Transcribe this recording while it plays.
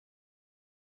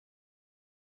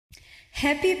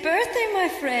Happy birthday, my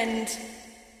friend!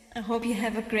 I hope you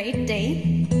have a great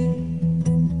day.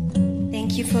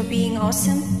 Thank you for being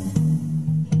awesome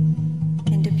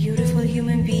and a beautiful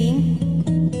human being.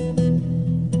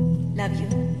 Love you.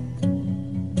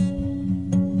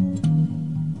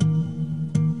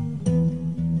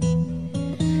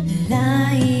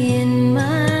 Lie in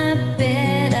my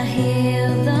bed, I hear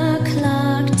the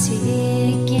clock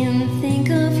ticking. Think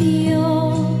of you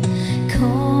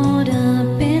caught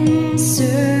up in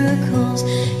circles.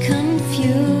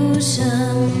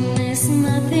 Confusion is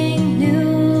nothing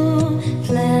new.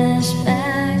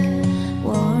 Flashback,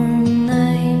 warm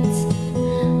nights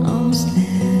almost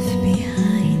left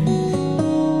behind.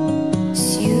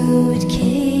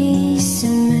 Suitcase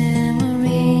and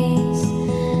memories,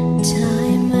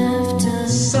 time after.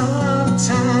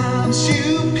 Sometimes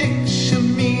you picture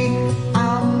me,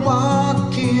 I'm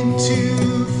walking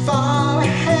too far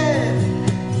ahead.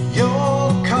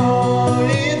 You're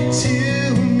calling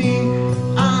to me,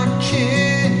 I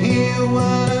can't hear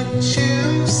what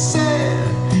you said.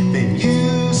 Then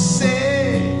you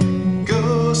say,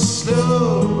 go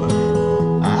slow,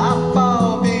 I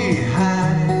fall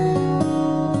behind.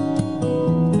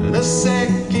 The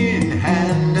second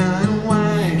hand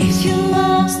unwind. If you're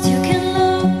lost, you can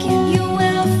look and you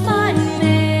will find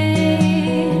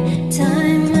me.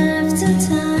 Time after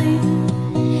time.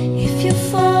 If you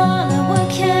fall, I will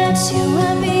catch you.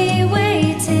 I'll be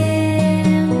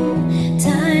waiting.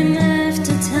 Time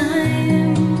after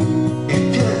time.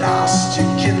 If you're lost, you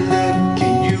can look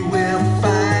and you will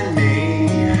find me.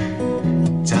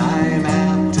 Time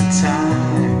after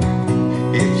time.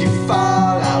 If you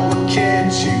fall, I will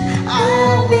catch you.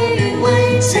 I'll be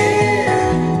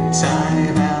waiting.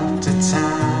 Time after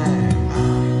time.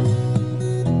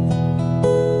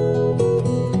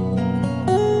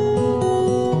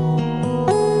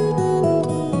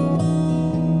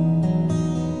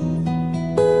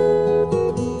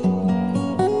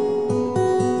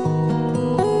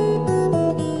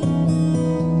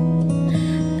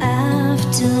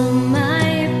 After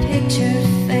my picture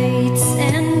fades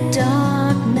and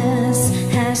darkness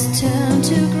has turned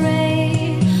to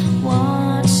gray,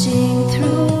 watching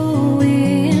through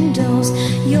windows,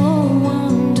 you're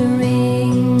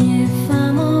wondering if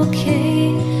I'm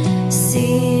okay.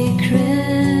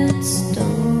 Secrets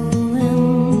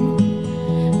stolen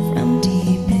from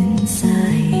deep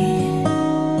inside.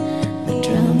 The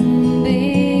drum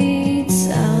beats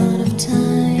out of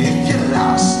time. If you're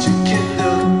lost, you can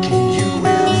look and you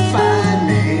will find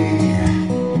me.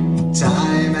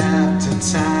 Time after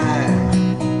time.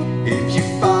 If you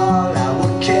fall, I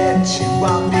will catch you.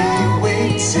 I'll be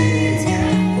waiting.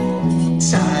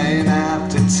 Time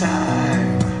after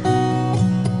time.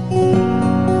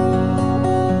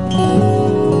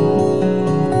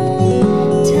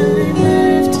 Time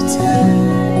after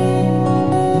time.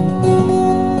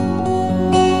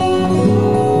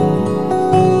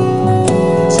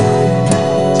 Time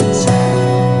after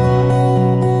time.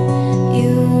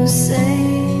 You say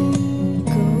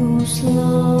go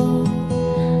slow,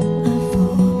 I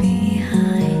fall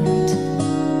behind.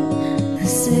 The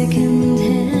second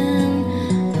hand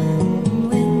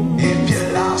wind. If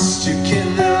you're lost, you can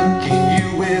look and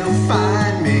you will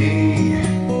find me.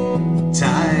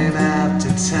 Time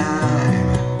after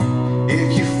time.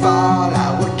 If you fall,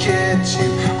 I will catch you.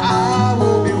 I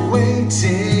will be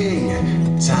waiting.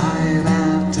 Time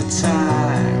after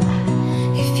time.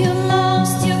 If you're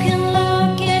lost, you can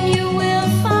look and you will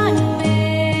find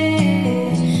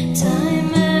me.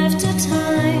 Time after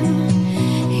time.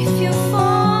 If you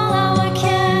fall, I will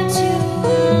catch you.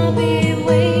 I'll be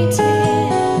waiting.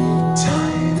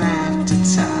 Time after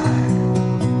time.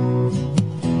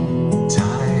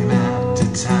 Time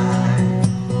after time.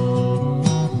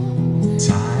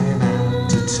 Time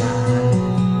after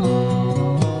time.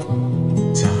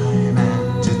 Time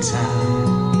after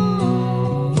time.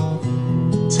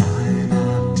 Time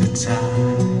after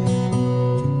time.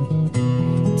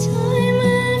 Time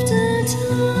after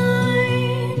time.